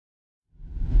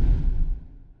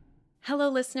Hello,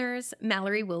 listeners.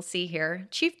 Mallory Wilsey here,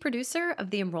 Chief Producer of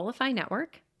the Enrollify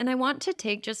Network, and I want to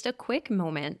take just a quick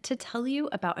moment to tell you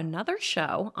about another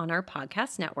show on our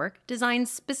podcast network designed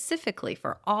specifically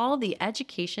for all the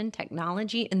education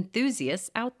technology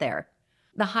enthusiasts out there.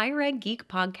 The Higher Ed Geek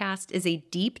podcast is a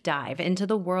deep dive into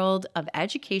the world of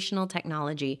educational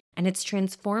technology and its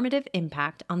transformative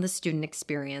impact on the student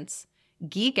experience.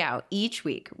 Geek out each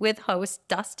week with host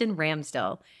Dustin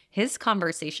Ramsdell. His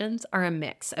conversations are a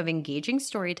mix of engaging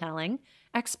storytelling,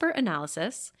 expert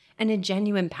analysis, and a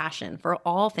genuine passion for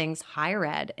all things higher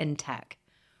ed and tech.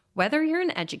 Whether you're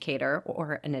an educator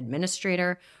or an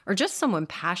administrator or just someone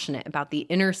passionate about the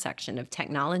intersection of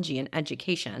technology and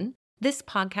education, this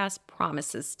podcast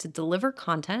promises to deliver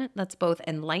content that's both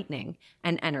enlightening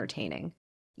and entertaining.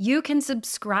 You can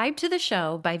subscribe to the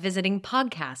show by visiting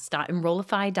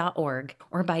podcast.enrollify.org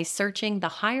or by searching the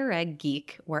Higher Ed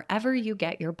Geek wherever you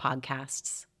get your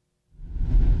podcasts.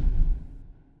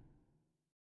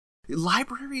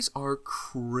 Libraries are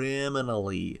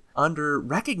criminally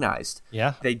under-recognized.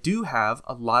 Yeah. They do have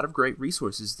a lot of great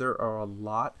resources. There are a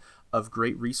lot of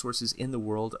great resources in the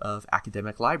world of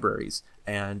academic libraries,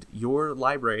 and your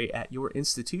library at your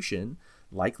institution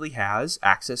likely has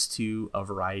access to a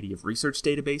variety of research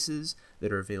databases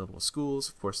that are available to schools.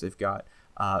 Of course, they've got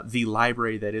the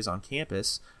library that is on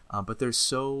campus, but there's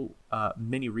so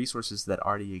many resources that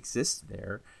already exist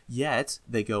there, yet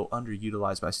they go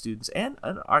underutilized by students and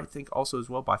I think also as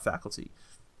well by faculty.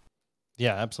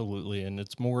 Yeah, absolutely. And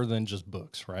it's more than just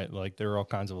books, right? Like there are all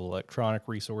kinds of electronic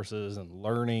resources and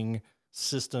learning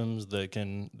systems that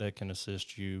can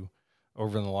assist you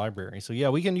over in the library. So yeah,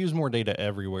 we can use more data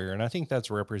everywhere. And I think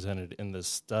that's represented in this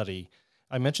study.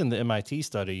 I mentioned the MIT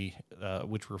study,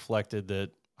 which reflected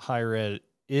that higher ed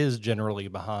is generally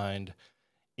behind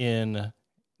in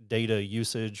data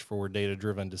usage for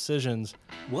data-driven decisions.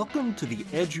 Welcome to the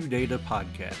EduData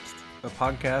Podcast, a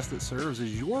podcast that serves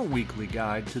as your weekly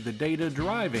guide to the data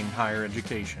driving higher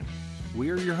education. We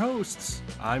are your hosts.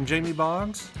 I'm Jamie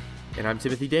Boggs. And I'm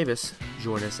Timothy Davis.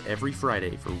 Join us every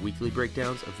Friday for weekly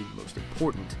breakdowns of the most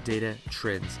important data,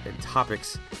 trends, and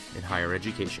topics in higher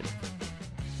education.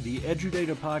 The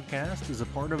EduData Podcast is a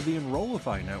part of the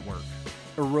Enrollify Network,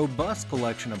 a robust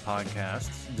collection of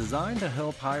podcasts designed to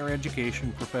help higher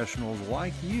education professionals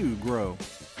like you grow.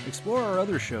 Explore our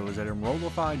other shows at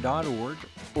enrollify.org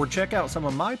or check out some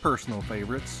of my personal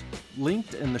favorites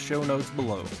linked in the show notes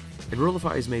below.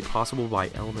 Enrollify is made possible by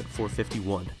Element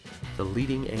 451, the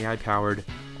leading AI-powered,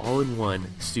 all-in-one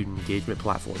student engagement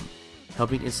platform,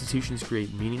 helping institutions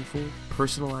create meaningful,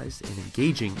 personalized, and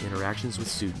engaging interactions with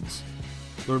students.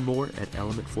 Learn more at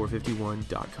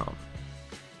element451.com.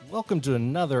 Welcome to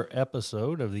another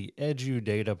episode of the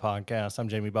EduData Podcast. I'm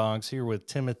Jamie Boggs here with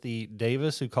Timothy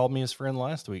Davis, who called me his friend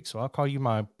last week. So I'll call you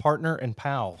my partner and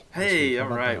pal. Hey, all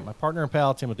right. That? My partner and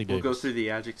pal, Timothy Davis. We'll go through the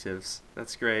adjectives.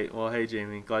 That's great. Well, hey,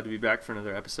 Jamie. Glad to be back for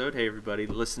another episode. Hey, everybody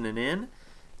listening in.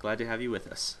 Glad to have you with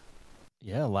us.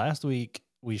 Yeah, last week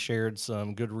we shared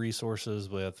some good resources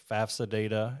with FAFSA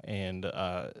data and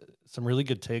some really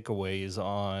good takeaways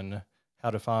on how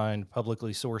to find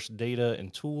publicly sourced data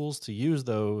and tools to use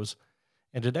those.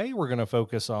 And today we're going to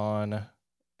focus on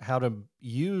how to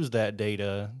use that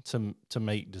data to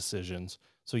make decisions.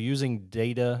 So using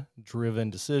data-driven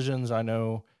decisions. I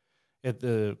know at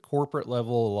the corporate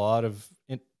level, a lot of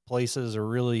places are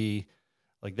really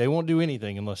like they won't do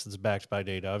anything unless it's backed by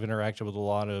data. I've interacted with a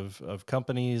lot of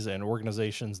companies and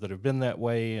organizations that have been that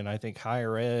way, and I think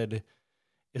higher ed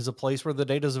is a place where the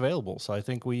data is available. So I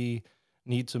think we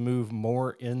need to move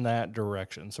more in that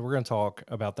direction. So we're going to talk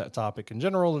about that topic in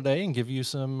general today and give you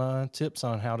some tips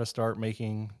on how to start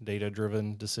making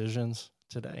data-driven decisions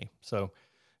today. So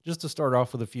just to start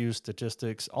off with a few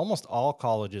statistics, almost all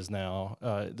colleges now,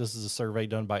 this is a survey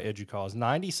done by EduCause,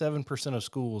 97% of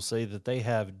schools say that they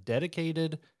have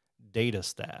dedicated data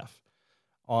staff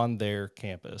on their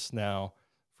campus. Now,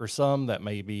 for some, that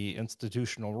may be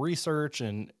institutional research,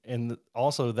 and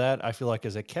also that I feel like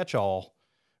is a catch-all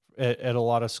at a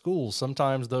lot of schools.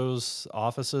 Sometimes those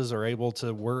offices are able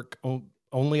to work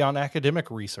only on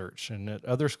academic research, and at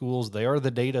other schools, they are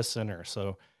the data center.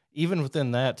 So even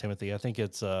within that, Timothy, I think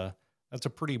that's a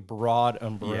pretty broad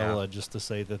umbrella just to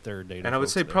say that there are data. And I would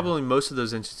say there. probably most of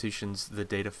those institutions, the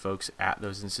data folks at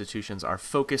those institutions are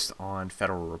focused on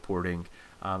federal reporting,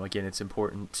 Again, it's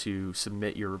important to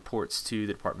submit your reports to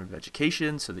the Department of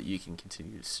Education so that you can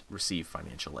continue to receive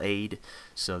financial aid.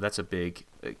 So that's a big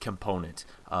component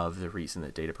of the reason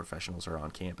that data professionals are on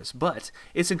campus. But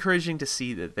it's encouraging to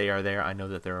see that they are there. I know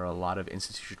that there are a lot of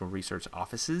institutional research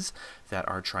offices that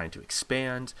are trying to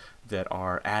expand, that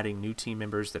are adding new team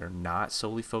members that are not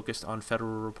solely focused on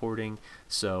federal reporting.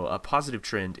 So a positive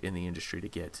trend in the industry to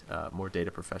get more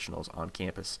data professionals on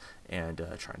campus and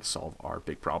trying to solve our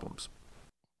big problems.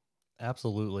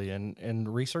 Absolutely.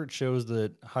 And research shows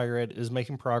that higher ed is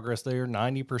making progress there.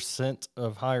 90%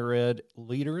 of higher ed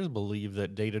leaders believe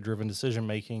that data-driven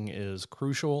decision-making is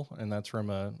crucial, and that's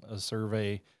from a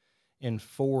survey in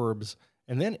Forbes.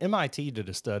 And then MIT did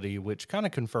a study which kind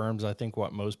of confirms, I think,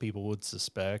 what most people would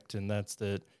suspect, and that's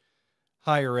that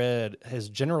higher ed has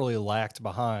generally lagged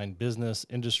behind business,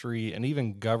 industry, and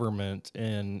even government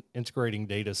in integrating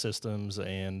data systems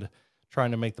and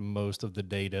trying to make the most of the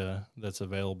data that's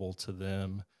available to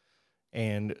them.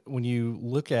 And when you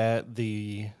look at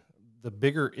the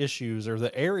bigger issues or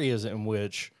the areas in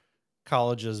which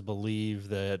colleges believe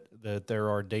that there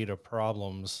are data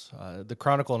problems, the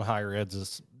Chronicle in Higher Ed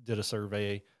did a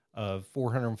survey of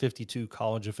 452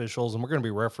 college officials, and we're going to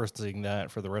be referencing that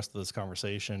for the rest of this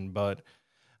conversation. But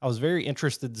I was very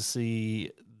interested to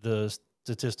see the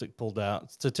statistics pulled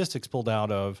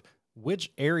out of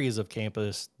which areas of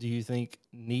campus do you think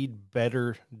need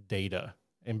better data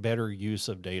and better use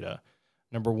of data?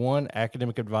 Number one,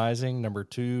 academic advising. Number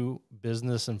two,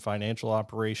 business and financial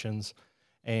operations.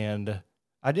 And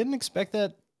I didn't expect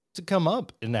that to come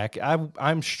up in that.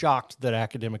 I'm shocked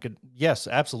that yes,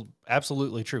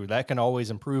 absolutely true. That can always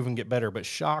improve and get better, but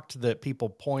shocked that people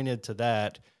pointed to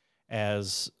that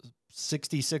as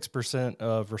 66%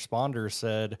 of responders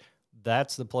said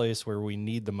that's the place where we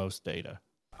need the most data.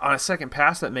 On a second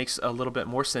pass, that makes a little bit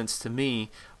more sense to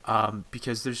me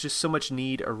because there's just so much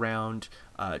need around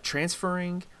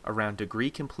transferring, around degree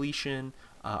completion,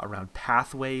 around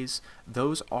pathways.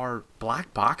 Those are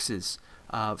black boxes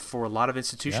for a lot of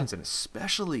institutions, and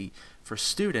especially for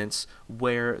students,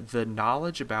 where the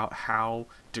knowledge about how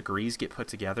degrees get put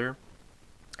together,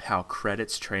 how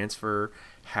credits transfer,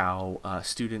 how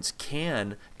students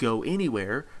can go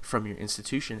anywhere from your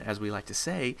institution, as we like to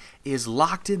say, is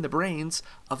locked in the brains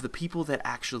of the people that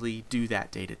actually do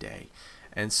that day to day.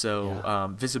 And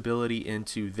so visibility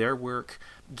into their work,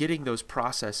 getting those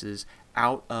processes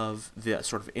out of the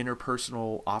sort of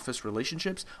interpersonal office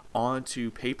relationships onto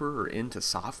paper or into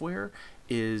software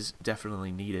is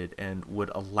definitely needed and would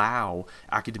allow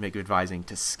academic advising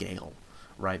to scale.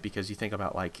 Right, because you think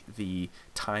about like the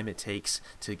time it takes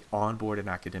to onboard an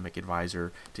academic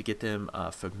advisor, to get them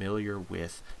familiar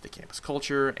with the campus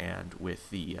culture and with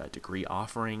the degree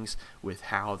offerings, with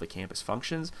how the campus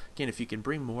functions. Again, if you can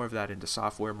bring more of that into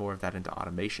software, more of that into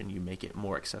automation, you make it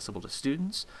more accessible to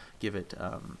students. Give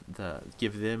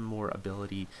them more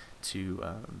ability to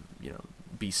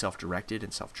be self-directed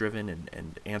and self-driven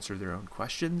and answer their own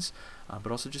questions,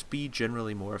 but also just be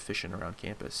generally more efficient around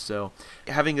campus. So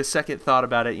having a second thought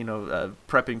about it,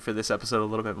 prepping for this episode a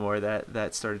little bit more,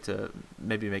 that started to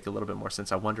maybe make a little bit more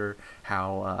sense. I wonder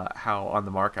how on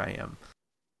the mark I am.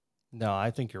 No,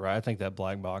 I think you're right. I think that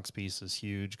black box piece is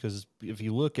huge because if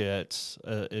you look at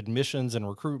admissions and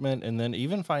recruitment and then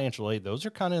even financial aid, those are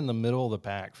kind of in the middle of the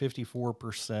pack.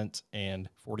 54% and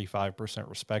 45%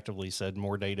 respectively said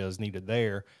more data is needed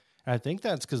there. And I think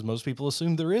that's because most people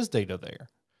assume there is data there.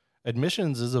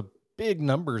 Admissions is a big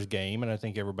numbers game, and I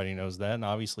think everybody knows that. And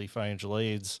obviously financial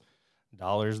aid's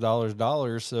dollars.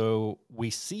 So we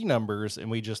see numbers and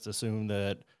we just assume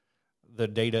that the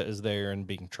data is there and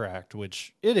being tracked,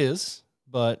 which it is,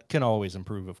 but can always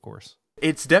improve, of course.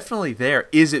 It's definitely there.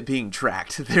 Is it being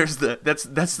tracked? That's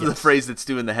the phrase that's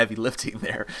doing the heavy lifting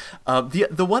there.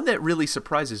 The one that really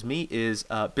surprises me is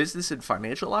business and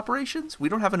financial operations. We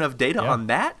don't have enough data on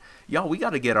that. Y'all, we got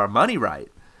to get our money right.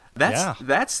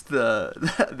 That's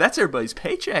everybody's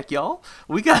paycheck, y'all.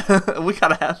 We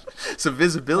gotta have some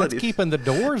visibility. That's keeping the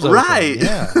doors open. Right.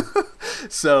 Yeah.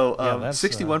 So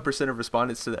 61% of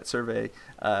respondents to that survey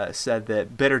said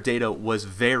that better data was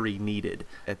very needed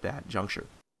at that juncture.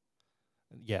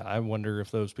 Yeah, I wonder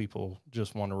if those people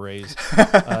just want to raise.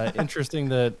 Interesting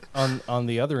that on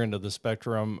the other end of the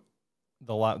spectrum,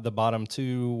 the bottom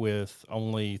two with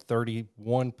only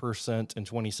 31% and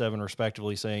 27%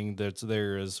 respectively saying that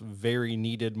there is very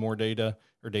needed more data,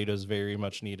 or data is very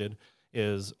much needed,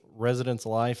 is residence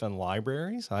life and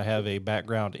libraries. I have a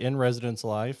background in residence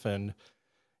life, and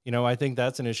I think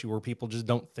that's an issue where people just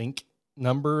don't think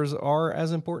numbers are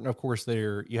as important. Of course,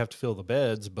 you have to fill the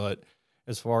beds, but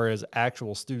as far as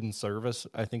actual student service,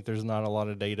 I think there's not a lot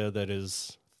of data that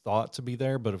is thought to be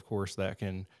there, but of course that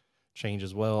can change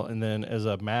as well. And then as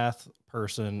a math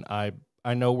person, I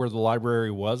know where the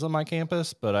library was on my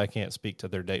campus, but I can't speak to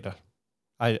their data.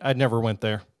 I never went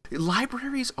there.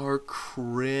 Libraries are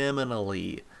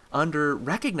criminally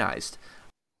under-recognized.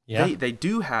 Yeah. They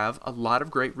do have a lot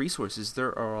of great resources.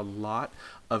 There are a lot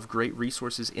of great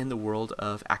resources in the world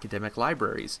of academic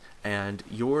libraries, and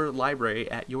your library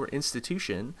at your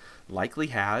institution likely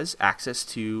has access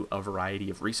to a variety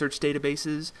of research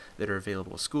databases that are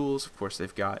available to schools. Of course,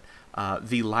 they've got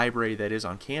the library that is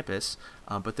on campus,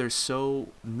 but there's so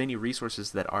many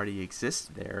resources that already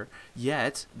exist there,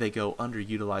 yet they go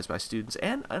underutilized by students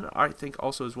and I think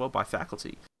also as well by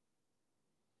faculty.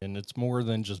 And it's more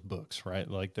than just books, right?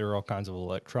 Like there are all kinds of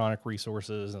electronic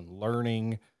resources and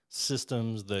learning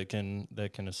systems that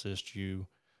can assist you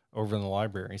over in the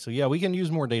library. So yeah, we can use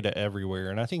more data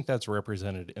everywhere, and I think that's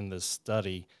represented in this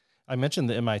study. I mentioned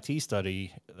the MIT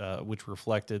study, which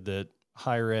reflected that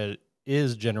higher ed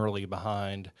is generally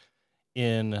behind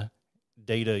in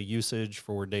data usage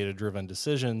for data-driven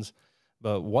decisions.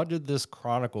 But what did this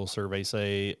Chronicle survey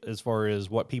say as far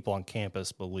as what people on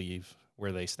campus believe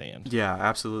where they stand? Yeah,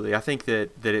 absolutely. I think that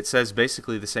it says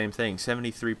basically the same thing.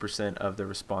 73% of the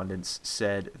respondents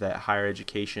said that higher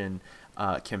education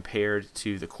compared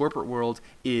to the corporate world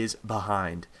is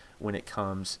behind when it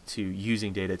comes to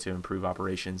using data to improve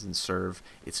operations and serve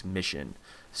its mission.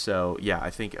 So yeah,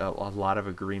 I think a lot of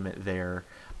agreement there.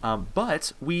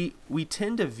 But we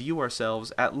tend to view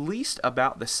ourselves at least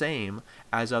about the same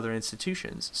as other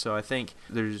institutions. So I think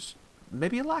there's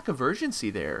maybe a lack of urgency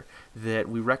there, that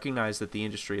we recognize that the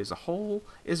industry as a whole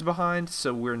is behind,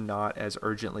 so we're not as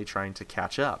urgently trying to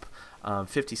catch up.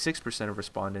 56% of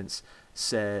respondents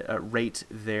rate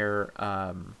their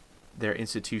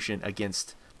institution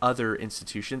against other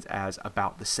institutions as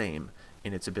about the same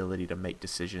in its ability to make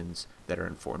decisions that are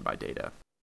informed by data.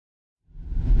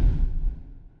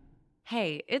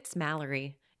 Hey, it's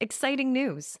Mallory. Exciting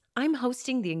news! I'm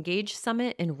hosting the Engage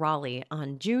Summit in Raleigh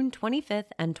on June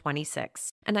 25th and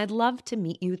 26th, and I'd love to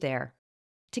meet you there.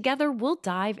 Together, we'll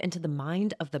dive into the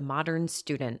mind of the modern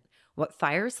student, what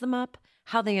fires them up,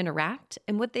 how they interact,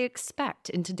 and what they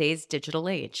expect in today's digital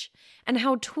age, and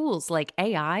how tools like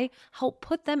AI help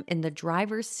put them in the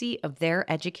driver's seat of their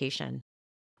education.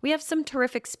 We have some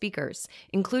terrific speakers,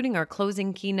 including our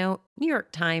closing keynote, New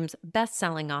York Times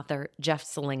best-selling author Jeff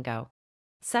Selingo.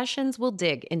 Sessions will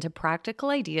dig into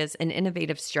practical ideas and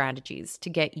innovative strategies to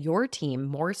get your team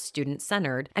more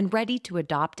student-centered and ready to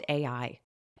adopt AI.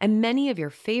 And many of your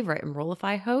favorite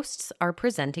Enrollify hosts are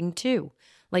presenting too,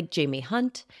 like Jamie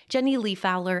Hunt, Jenny Lee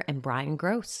Fowler, and Brian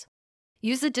Gross.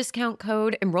 Use the discount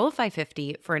code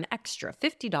Enrollify50 for an extra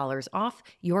 $50 off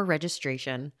your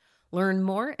registration. Learn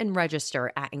more and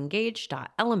register at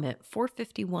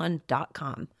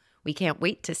engage.element451.com. We can't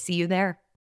wait to see you there.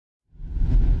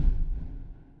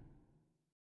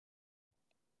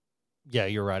 Yeah,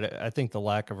 you're right. I think the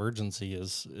lack of urgency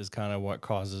is kind of what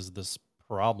causes this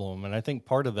problem. And I think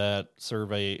part of that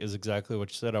survey is exactly what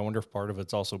you said. I wonder if part of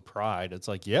it's also pride. It's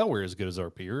like, yeah, we're as good as our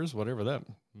peers, whatever that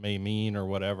may mean or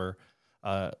whatever.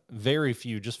 Very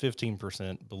few, just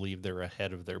 15% believe they're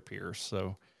ahead of their peers.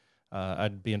 So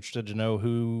I'd be interested to know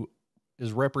who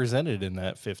is represented in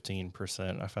that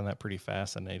 15%. I find that pretty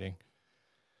fascinating.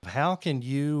 How can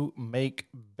you make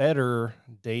better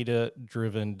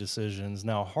data-driven decisions?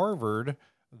 Now, Harvard,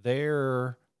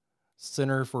 their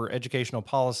Center for Educational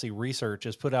Policy Research,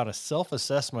 has put out a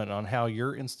self-assessment on how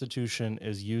your institution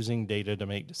is using data to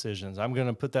make decisions. I'm going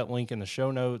to put that link in the show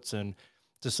notes, and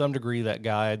to some degree that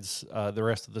guides the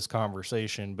rest of this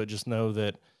conversation, but just know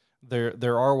that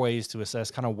there are ways to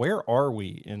assess kind of where are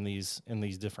we in these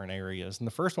different areas. And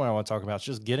the first one I want to talk about is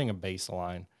just getting a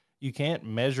baseline. You can't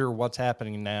measure what's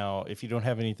happening now if you don't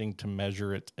have anything to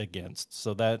measure it against.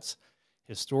 So that's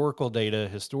historical data,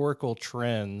 historical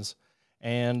trends,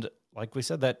 and like we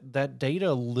said, that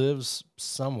data lives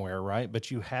somewhere, right? But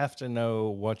you have to know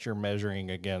what you're measuring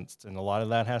against. And a lot of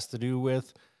that has to do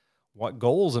with what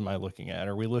goals am I looking at?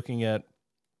 Are we looking at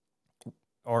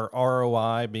our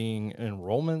ROI being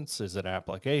enrollments? Is it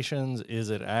applications? Is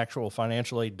it actual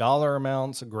financial aid dollar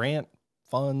amounts, grant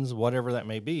funds, whatever that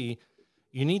may be?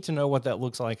 You need to know what that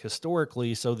looks like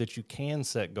historically so that you can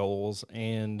set goals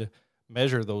and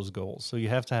measure those goals. So you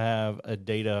have to have a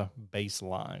data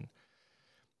baseline.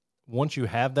 Once you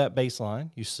have that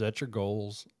baseline, you set your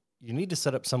goals, you need to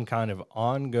set up some kind of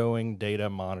ongoing data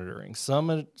monitoring.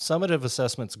 Summative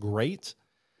assessment's great,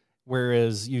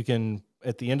 whereas you can,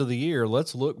 at the end of the year,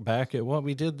 let's look back at what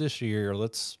we did this year.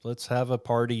 Let's have a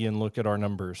party and look at our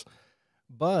numbers.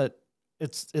 But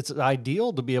it's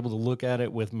ideal to be able to look at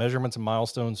it with measurements and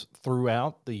milestones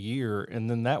throughout the year. And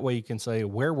then that way you can say,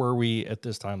 where were we at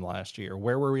this time last year?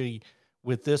 Where were we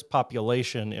with this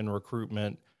population in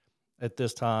recruitment at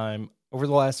this time over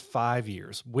the last 5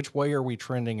 years? Which way are we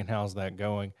trending and how's that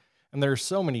going? And there's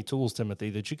so many tools, Timothy,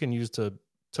 that you can use to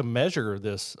measure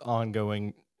this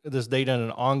data in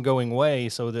an ongoing way,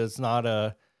 so that it's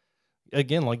not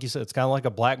again, like you said, it's kind of like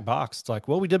a black box. It's like,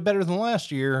 well, we did better than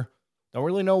last year. Don't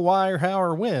really know why or how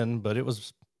or when, but it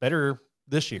was better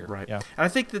this year. Right. Yeah. And I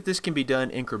think that this can be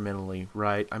done incrementally,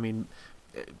 right? I mean,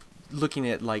 looking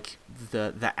at like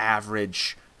the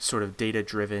average sort of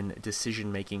data-driven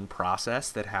decision-making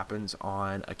process that happens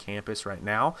on a campus right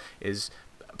now is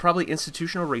probably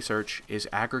institutional research is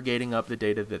aggregating up the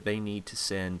data that they need to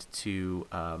send to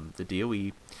the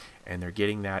DOE, and they're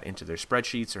getting that into their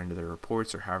spreadsheets or into their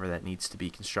reports or however that needs to be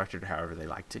constructed or however they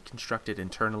like to construct it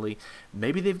internally.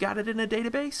 Maybe they've got it in a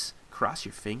database. Cross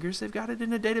your fingers they've got it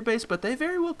in a database, but they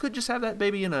very well could just have that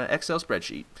baby in an Excel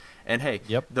spreadsheet. And hey,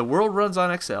 the world runs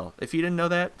on Excel. If you didn't know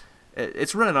that,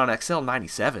 it's running on Excel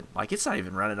 97. Like, it's not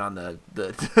even running on the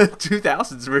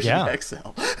 2000s version of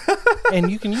Excel.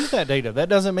 And you can use that data. That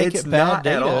doesn't make It's it bad not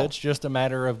at all. data. It's just a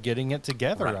matter of getting it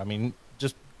together. Right. I mean,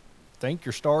 just thank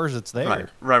your stars it's there.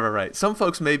 Right. Some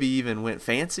folks maybe even went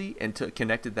fancy and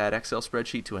connected that Excel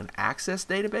spreadsheet to an Access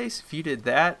database. If you did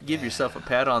that, give yourself a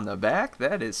pat on the back.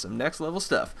 That is some next level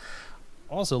stuff.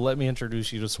 Also, let me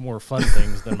introduce you to some more fun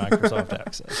things than Microsoft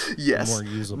Access. Yes, more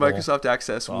usable Microsoft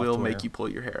Access will software. make you pull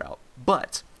your hair out.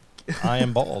 But I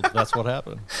am bald. That's what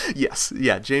happened. yes,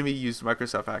 yeah, Jamie used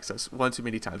Microsoft Access one too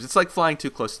many times. It's like flying too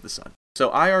close to the sun. So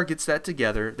IR gets that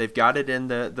together. They've got it in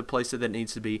the place that it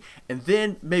needs to be. And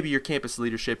then maybe your campus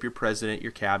leadership, your president,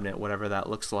 your cabinet, whatever that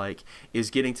looks like, is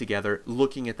getting together,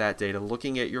 looking at that data,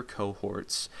 looking at your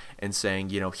cohorts and saying,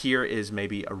 here is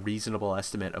maybe a reasonable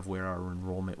estimate of where our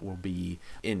enrollment will be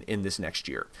in this next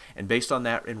year. And based on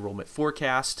that enrollment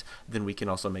forecast, then we can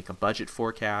also make a budget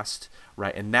forecast,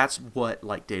 right? And that's what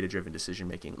like data-driven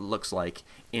decision-making looks like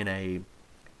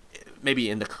maybe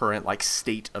in the current like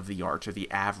state of the art or the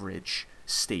average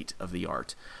state of the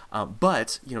art.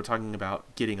 But, talking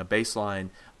about getting a baseline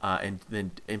and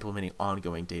then implementing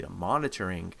ongoing data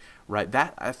monitoring, right?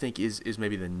 That I think is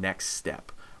maybe the next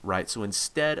step, right? So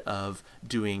instead of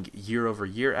doing year over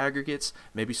year aggregates,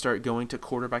 maybe start going to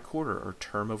quarter by quarter or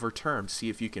term over term. See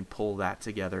if you can pull that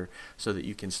together so that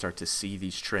you can start to see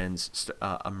these trends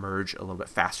emerge a little bit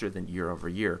faster than year over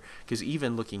year. Because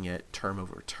even looking at term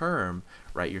over term,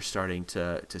 right, you're starting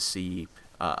to see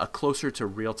a closer to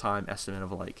real-time estimate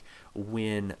of like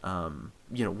when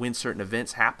certain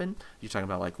events happen. You're talking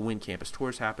about like when campus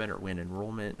tours happen or when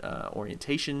enrollment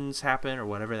orientations happen or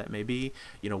whatever that may be.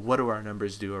 What do our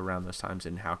numbers do around those times,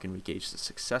 and how can we gauge the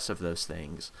success of those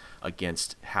things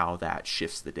against how that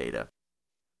shifts the data?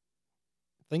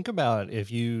 Think about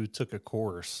if you took a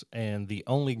course and the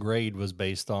only grade was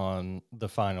based on the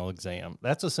final exam.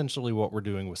 That's essentially what we're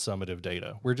doing with summative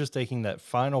data. We're just taking that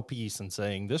final piece and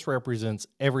saying this represents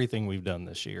everything we've done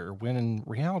this year, when in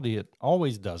reality it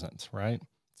always doesn't, right?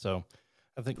 So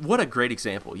I think... What a great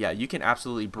example. Yeah, you can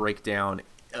absolutely break down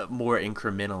more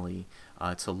incrementally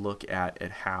to look at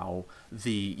how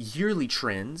the yearly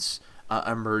trends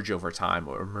emerge over time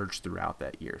or emerge throughout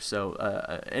that year. So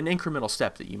an incremental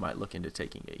step that you might look into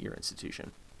taking at your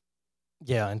institution.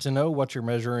 Yeah, and to know what you're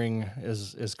measuring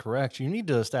is correct, you need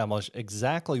to establish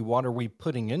exactly what are we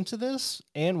putting into this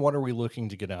and what are we looking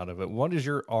to get out of it. What is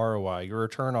your ROI, your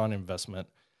return on investment?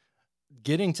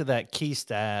 Getting to that key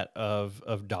stat of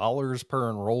dollars per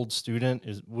enrolled student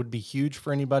would be huge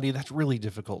for anybody. That's really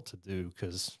difficult to do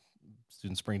because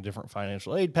students bring different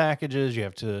financial aid packages. You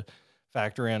have to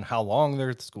factor in how long they're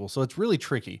at the school. So it's really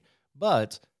tricky,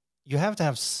 but you have to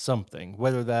have something,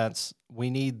 whether that's we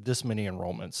need this many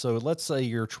enrollments. So let's say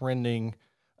you're trending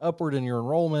upward in your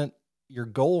enrollment. Your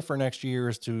goal for next year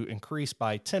is to increase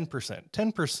by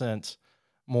 10%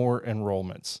 more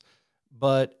enrollments,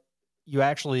 but you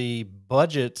actually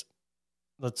budget,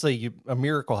 let's say a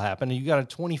miracle happened and you got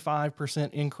a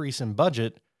 25% increase in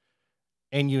budget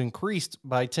and you increased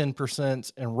by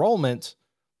 10% enrollment.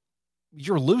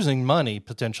 You're losing money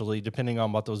potentially depending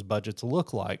on what those budgets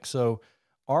look like. So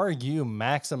are you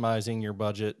maximizing your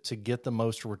budget to get the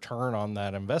most return on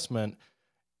that investment?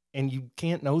 And you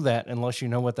can't know that unless you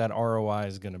know what that ROI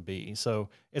is going to be. So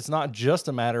it's not just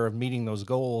a matter of meeting those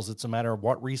goals. It's a matter of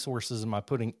what resources am I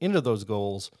putting into those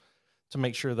goals to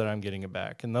make sure that I'm getting it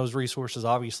back. And those resources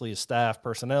obviously is staff,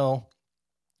 personnel,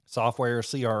 software,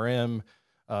 CRM,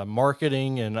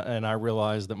 marketing. And I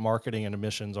realize that marketing and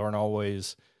admissions aren't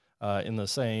always in the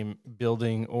same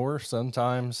building or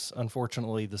sometimes,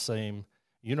 unfortunately, the same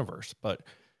universe. But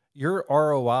your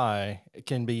ROI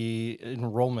can be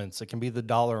enrollments, it can be the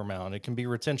dollar amount, it can be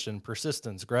retention,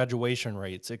 persistence, graduation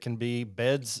rates, it can be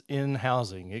beds in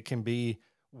housing, it can be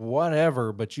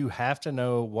whatever, but you have to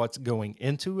know what's going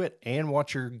into it and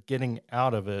what you're getting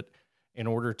out of it in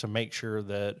order to make sure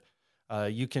that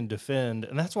you can defend.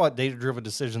 And that's what data-driven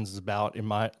decisions is about.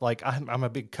 I'm a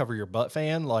big cover your butt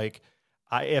fan. Like,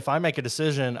 if I make a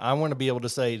decision, I want to be able to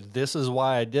say, this is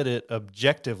why I did it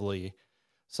objectively,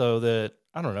 so that,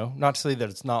 I don't know, not to say that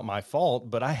it's not my fault,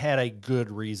 but I had a good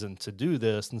reason to do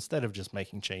this instead of just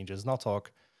making changes. And I'll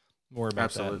talk more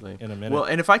about that in a minute. Well,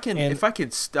 and if I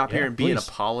could stop here and be an please.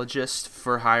 apologist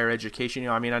for higher education,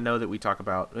 I mean, I know that we talk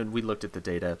about, and we looked at the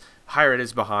data, higher ed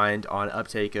is behind on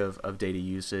uptake of data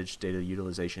usage, data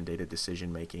utilization, data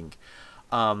decision making.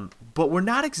 But we're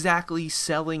not exactly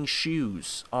selling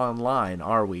shoes online,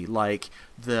 are we? Like,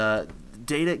 the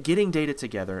data, getting data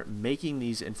together, making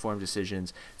these informed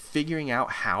decisions, figuring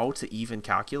out how to even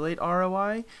calculate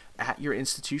ROI at your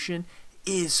institution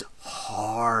is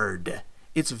hard.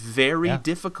 It's very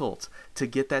difficult to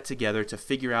get that together, to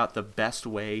figure out the best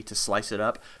way to slice it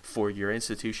up for your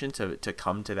institution to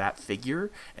come to that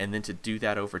figure, and then to do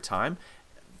that over time.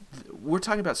 We're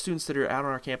talking about students that are out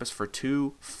on our campus for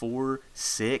 2, 4,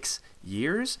 6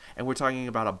 years, and we're talking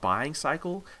about a buying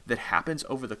cycle that happens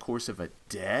over the course of a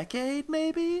decade,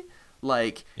 maybe?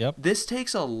 Like, this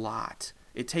takes a lot.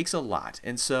 It takes a lot.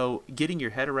 And so getting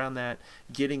your head around that,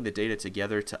 getting the data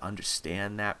together to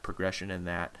understand that progression and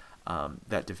that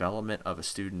development of a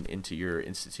student into your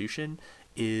institution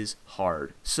is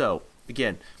hard. So,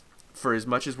 again, for as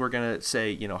much as we're going to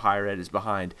say, higher ed is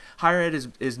behind, higher ed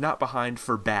is not behind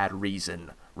for bad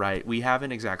reason, right? We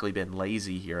haven't exactly been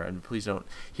lazy here, and please don't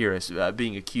hear us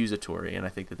being accusatory. And I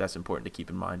think that that's important to keep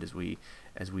in mind as we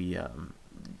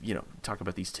talk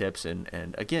about these tips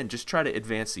and again, just try to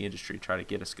advance the industry, try to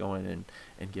get us going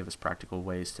and give us practical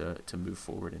ways to move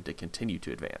forward and to continue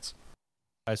to advance.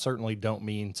 I certainly don't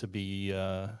mean to be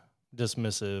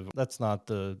dismissive. That's not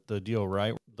the deal,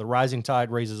 right? The rising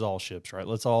tide raises all ships, right?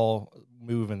 Let's all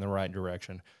move in the right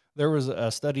direction. There was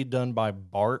a study done by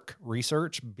BARC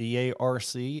Research,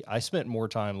 BARC. I spent more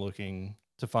time looking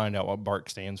to find out what BARC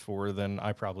stands for than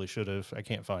I probably should have. I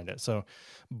can't find it. So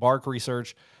BARC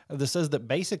Research, this says that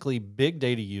basically big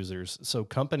data users, so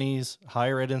companies,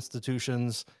 higher ed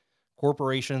institutions,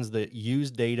 corporations that use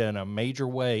data in a major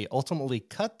way ultimately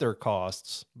cut their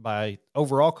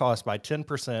overall costs by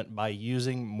 10% by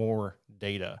using more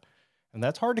data. And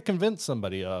that's hard to convince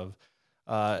somebody of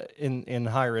in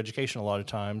higher education. A lot of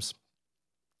times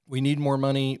we need more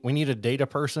money. We need a data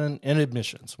person in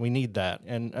admissions. We need that.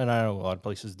 And I know a lot of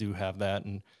places do have that,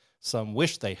 and some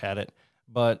wish they had it,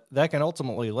 but that can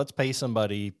ultimately, let's pay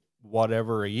somebody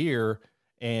whatever a year,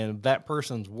 and that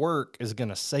person's work is going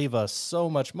to save us so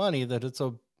much money that it's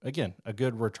a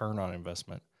good return on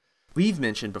investment. We've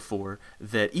mentioned before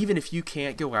that even if you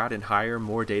can't go out and hire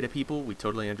more data people, we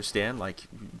totally understand, like,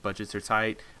 budgets are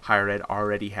tight. Higher ed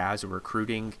already has a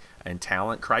recruiting and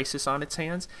talent crisis on its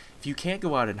hands. If you can't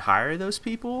go out and hire those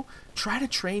people, try to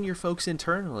train your folks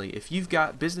internally. If you've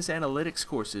got business analytics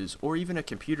courses or even a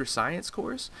computer science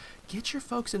course, get your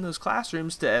folks in those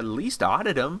classrooms to at least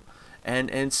audit them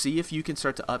and see if you can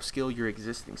start to upskill your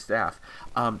existing staff.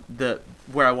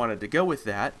 Where I wanted to go with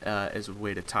that as a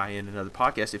way to tie in another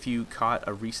podcast, if you caught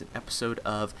a recent episode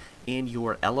of In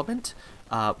Your Element,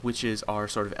 which is our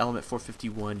sort of Element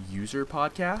 451 user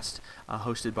podcast,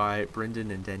 hosted by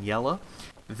Brendan and Daniela,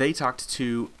 they talked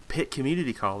to Pitt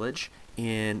Community College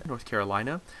in North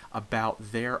Carolina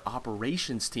about their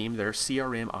operations team, their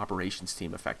CRM operations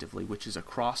team, effectively, which is a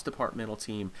cross-departmental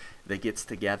team that gets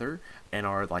together and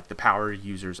are like the power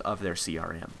users of their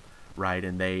CRM, right?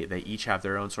 And they each have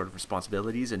their own sort of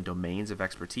responsibilities and domains of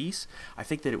expertise. I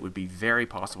think that it would be very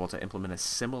possible to implement a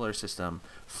similar system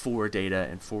for data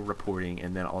and for reporting,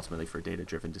 and then ultimately for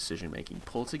data-driven decision-making.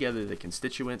 Pull together the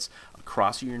constituents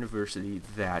across your university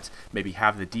that maybe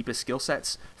have the deepest skill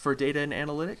sets for data and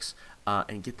analytics,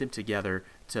 and get them together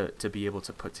to be able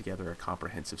to put together a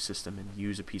comprehensive system and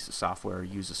use a piece of software or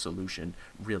use a solution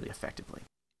really effectively.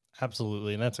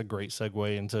 Absolutely. And that's a great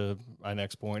segue into my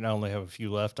next point. I only have a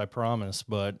few left, I promise,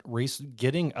 but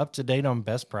getting up to date on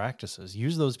best practices.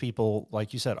 Use those people,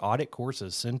 like you said, audit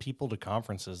courses, send people to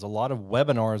conferences. A lot of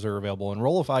webinars are available.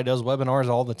 Enrollify does webinars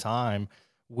all the time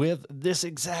with this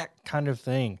exact kind of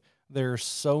thing. There's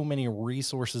so many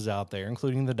resources out there,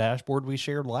 including the dashboard we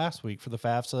shared last week for the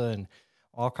FAFSA and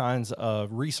all kinds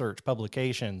of research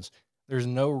publications. There's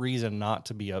no reason not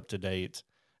to be up to date.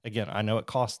 Again, I know it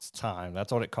costs time.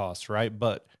 That's what it costs, right?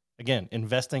 But again,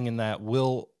 investing in that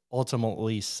will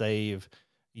ultimately save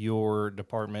your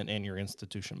department and your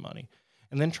institution money.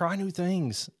 And then try new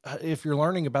things. If you're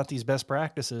learning about these best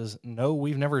practices, no,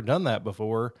 we've never done that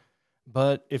before.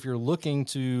 But if you're looking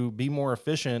to be more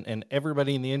efficient and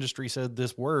everybody in the industry said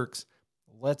this works,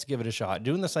 let's give it a shot.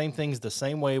 Doing the same things the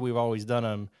same way we've always done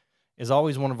them is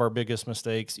always one of our biggest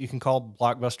mistakes. You can call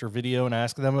Blockbuster Video and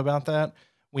ask them about that.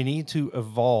 We need to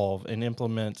evolve and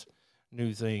implement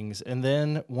new things. And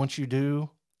then once you do,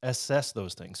 assess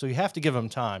those things. So you have to give them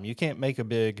time. You can't make a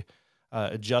big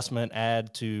adjustment,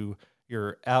 add to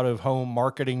your out-of-home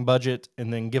marketing budget,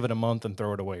 and then give it a month and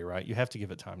throw it away, right? You have to give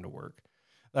it time to work.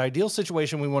 The ideal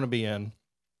situation we want to be in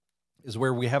is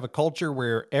where we have a culture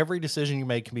where every decision you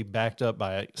make can be backed up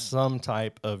by some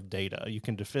type of data. You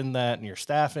can defend that in your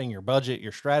staffing, your budget,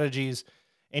 your strategies,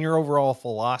 and your overall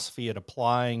philosophy at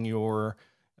applying your,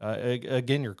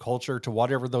 again, your culture to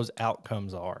whatever those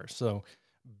outcomes are. So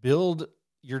build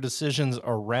your decisions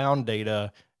around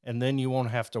data, and then you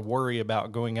won't have to worry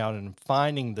about going out and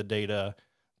finding the data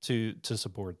to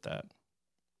support that.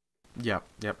 Yep.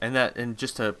 And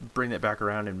just to bring that back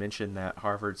around and mention that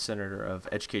Harvard Center of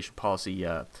Education Policy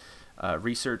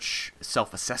research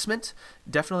self-assessment,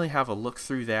 definitely have a look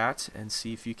through that and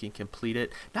see if you can complete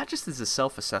it, not just as a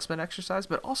self-assessment exercise,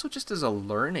 but also just as a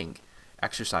learning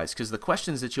exercise, because the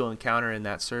questions that you'll encounter in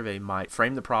that survey might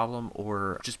frame the problem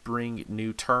or just bring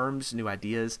new terms, new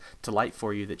ideas to light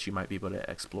for you that you might be able to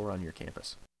explore on your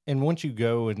campus. And once you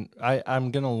go, and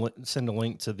I'm going to send a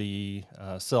link to the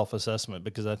self-assessment,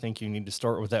 because I think you need to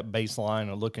start with that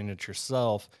baseline of looking at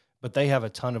yourself, but they have a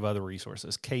ton of other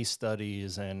resources, case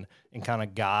studies and kind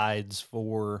of guides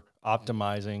for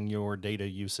optimizing your data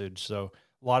usage. So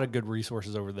a lot of good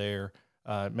resources over there.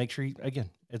 Make sure you, again,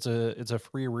 it's a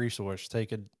free resource.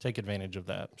 Take advantage of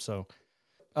that. So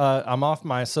I'm off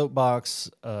my soapbox.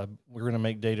 We're going to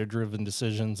make data-driven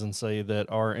decisions and say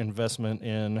that our investment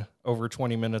in over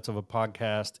 20 minutes of a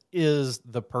podcast is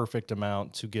the perfect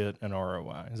amount to get an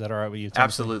ROI. Is that all right with you, Tim?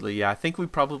 Absolutely, yeah. I think we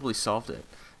probably solved it.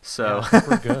 So yeah, I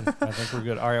think we're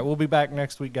good. All right, we'll be back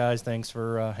next week, guys. Thanks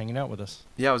for hanging out with us.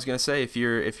 Yeah, I was going to say, if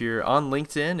you're on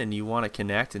LinkedIn and you want to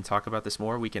connect and talk about this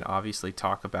more, we can obviously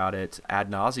talk about it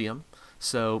ad nauseum.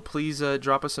 So please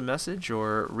drop us a message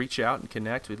or reach out and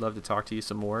connect. We'd love to talk to you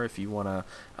some more if you want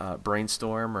to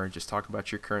brainstorm or just talk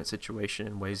about your current situation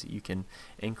and ways that you can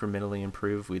incrementally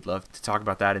improve. We'd love to talk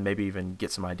about that and maybe even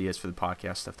get some ideas for the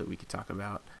podcast stuff that we could talk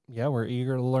about. Yeah, we're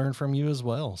eager to learn from you as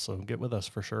well. So get with us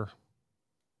for sure.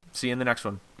 See you in the next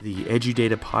one. The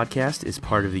EduData podcast is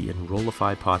part of the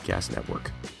Enrollify podcast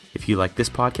network. If you like this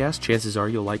podcast, chances are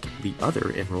you'll like the other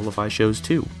Enrollify shows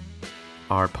too.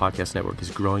 Our podcast network is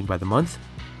growing by the month.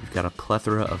 We've got a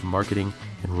plethora of marketing,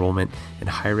 enrollment, and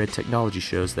higher ed technology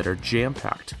shows that are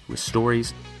jam-packed with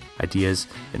stories, ideas,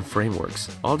 and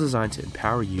frameworks, all designed to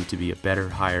empower you to be a better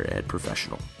higher ed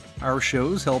professional. Our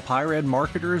shows help higher ed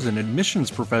marketers and admissions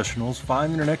professionals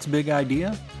find their next big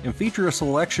idea and feature a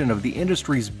selection of the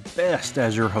industry's best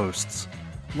as your hosts.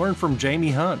 Learn from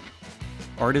Jamie Hunt,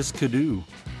 Artis Cadu,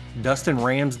 Dustin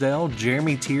Ramsdale,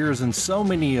 Jeremy Tiers, and so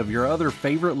many of your other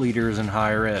favorite leaders in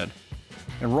higher ed.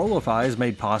 Enrollify is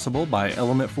made possible by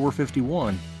Element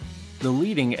 451, the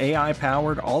leading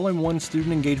AI-powered all-in-one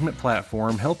student engagement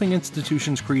platform helping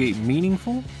institutions create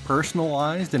meaningful,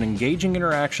 personalized, and engaging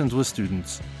interactions with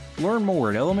students. Learn more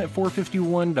at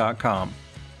element451.com.